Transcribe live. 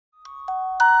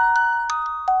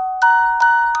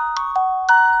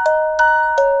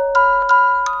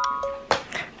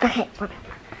Okay, we're back.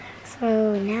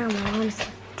 So now my mom's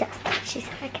dusting. She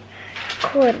said I can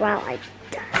record while I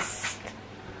dust.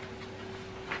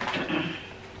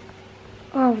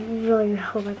 I really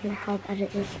hope I can help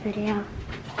edit this video.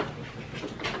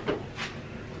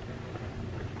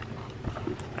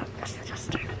 Oh, that's the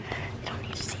duster. You don't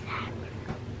need to see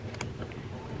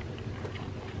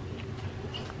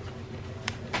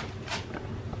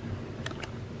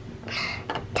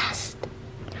that. Dust.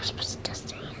 You're supposed to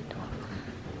dust your handle.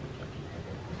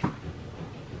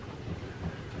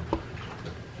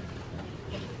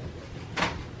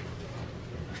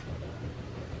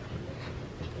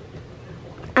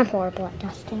 I'm horrible at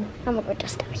dusting. I'm gonna go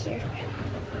dust out here.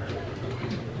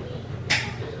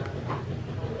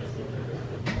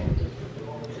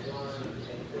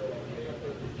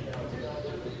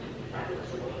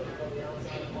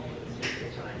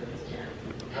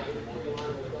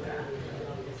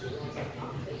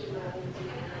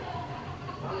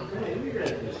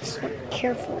 Just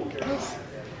carefully because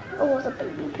it was a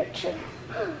baby picture.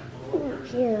 Oh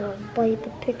yeah,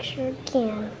 baby picture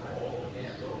again.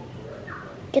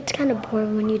 Gets kind of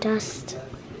boring when you dust.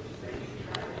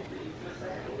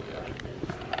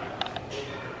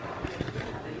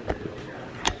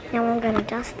 Now I'm gonna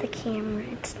dust the camera.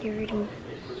 It's dirty.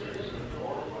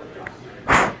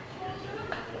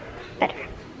 Better.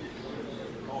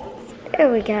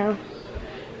 There we go.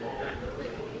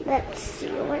 Let's see,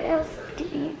 what else do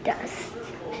you dust?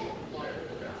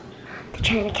 The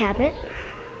china cabinet.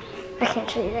 I can't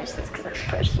show you guys this because there's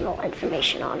personal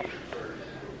information on it.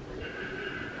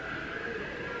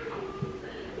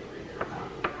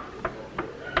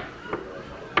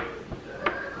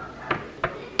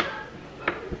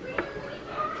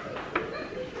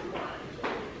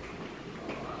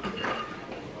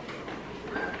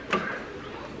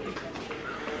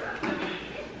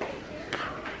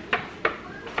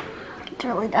 It's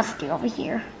really dusty over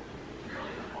here.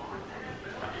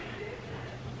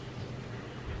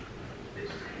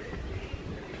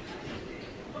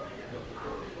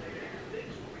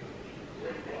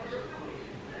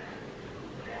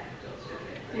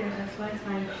 Yeah, that's why it's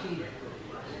my sheet.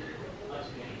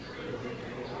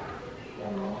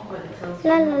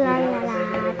 La la la la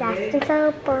la, dusting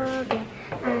so boring.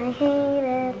 I hate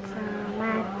it so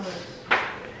much.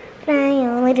 But I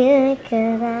only do it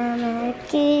 'cause I'm gonna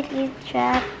keep you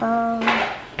trouble.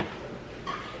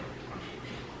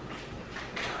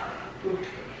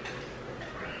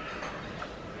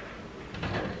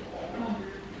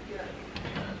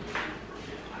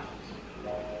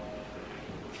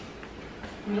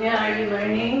 Yeah, are you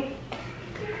learning?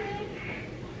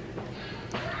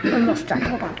 Almost done.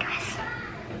 Hold on, guys.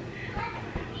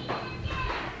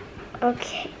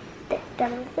 Okay, they're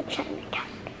done with the china cabinet.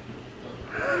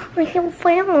 I have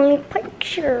family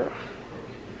picture.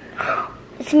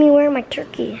 It's me wearing my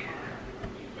turkey.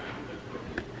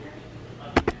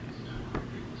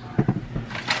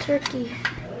 Turkey.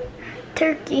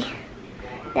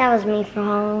 That was me for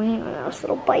Halloween when I was a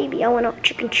little baby. I went out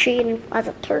trick and treating as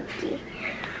a turkey.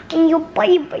 And you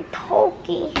baby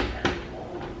turkey.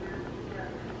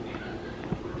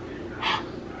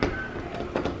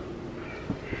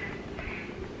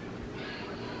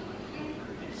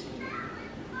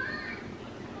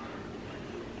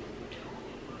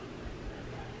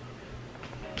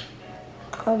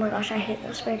 Oh my gosh, I hate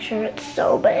this picture. It's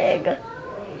so big.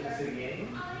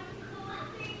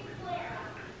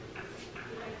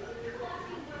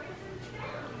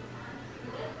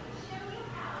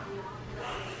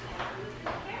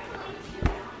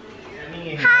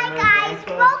 Hi guys,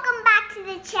 welcome back to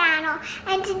the channel.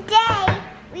 And today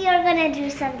we are gonna do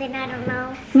something I don't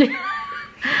know.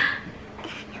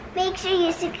 Make sure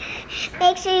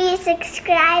you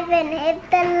subscribe and hit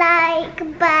the like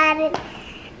button.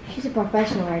 She's a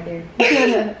professional right there.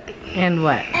 And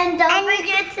what? And don't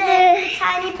forget to hit the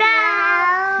tiny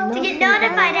bell to get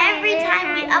notified every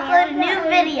time we upload a new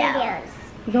video.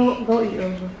 Go eat,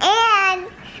 Rosa. And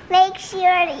make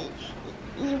sure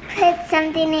you put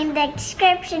something in the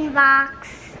description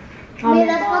box.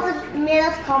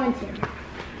 Let's comment here.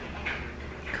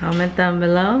 Comment down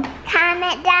below.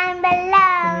 Comment down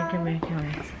below. Come here.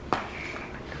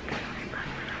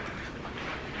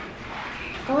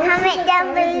 Comment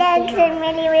down below because I'm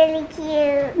really, really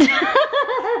cute.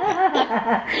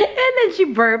 And then she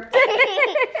burped.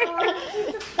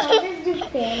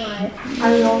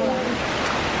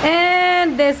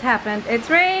 And this happened. It's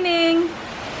raining.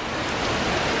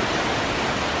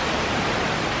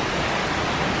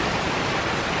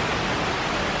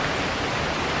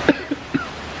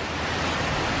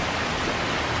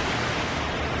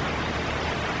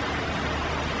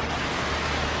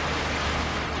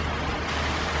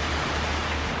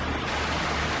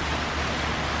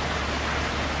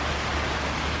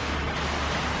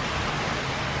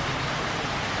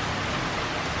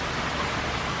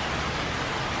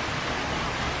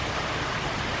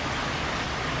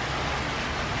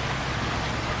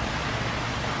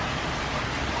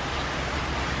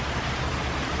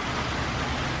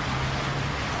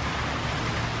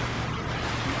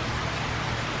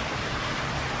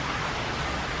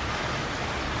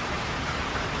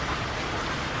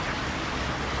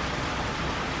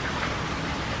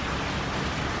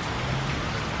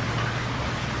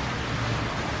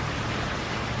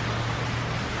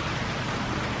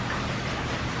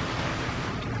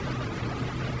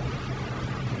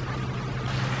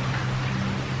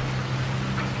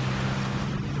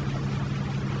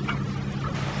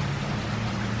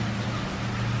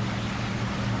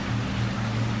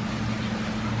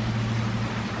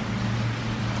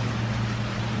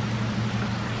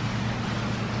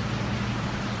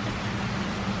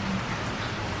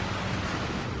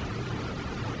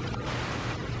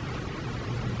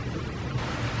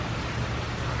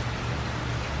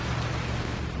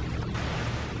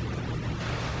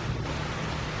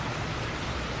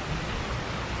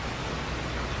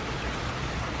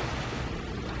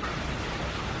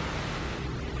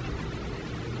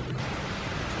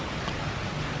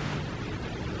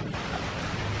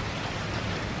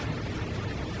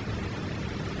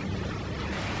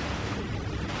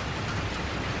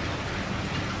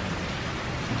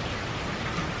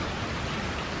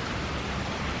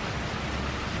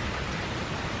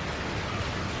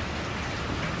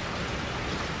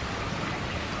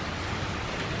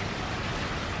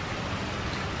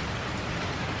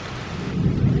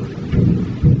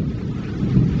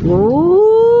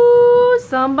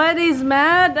 Somebody's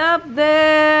mad up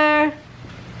there.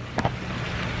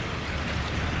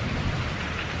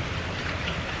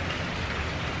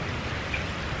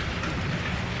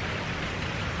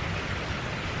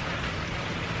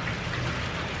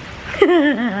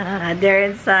 They're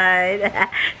inside.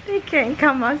 They can't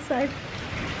come outside.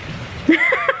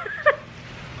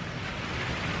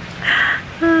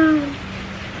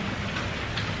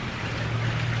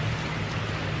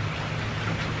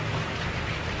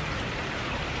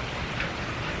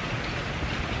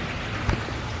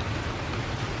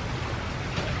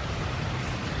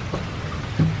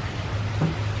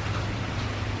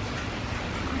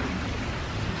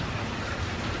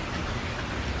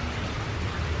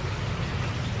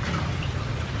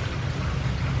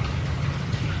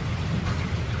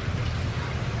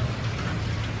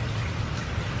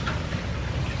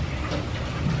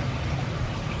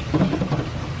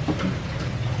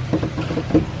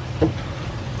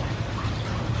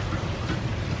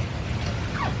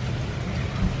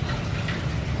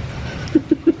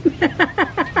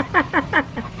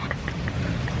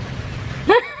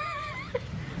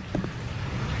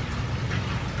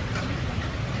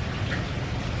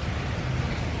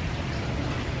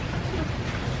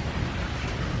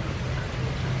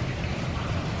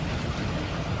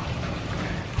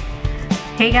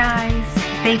 Hey guys,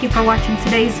 thank you for watching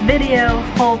today's video.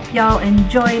 Hope y'all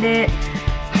enjoyed it.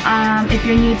 If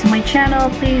you're new to my channel,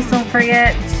 please don't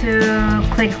forget to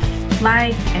click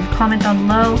like and comment down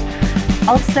below.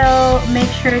 Also, make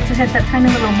sure to hit that tiny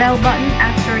little bell button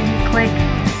after you click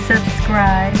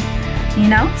subscribe, you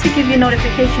know, to give you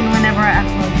notification whenever I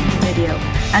upload a new video.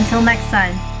 Until next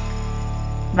time,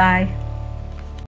 bye.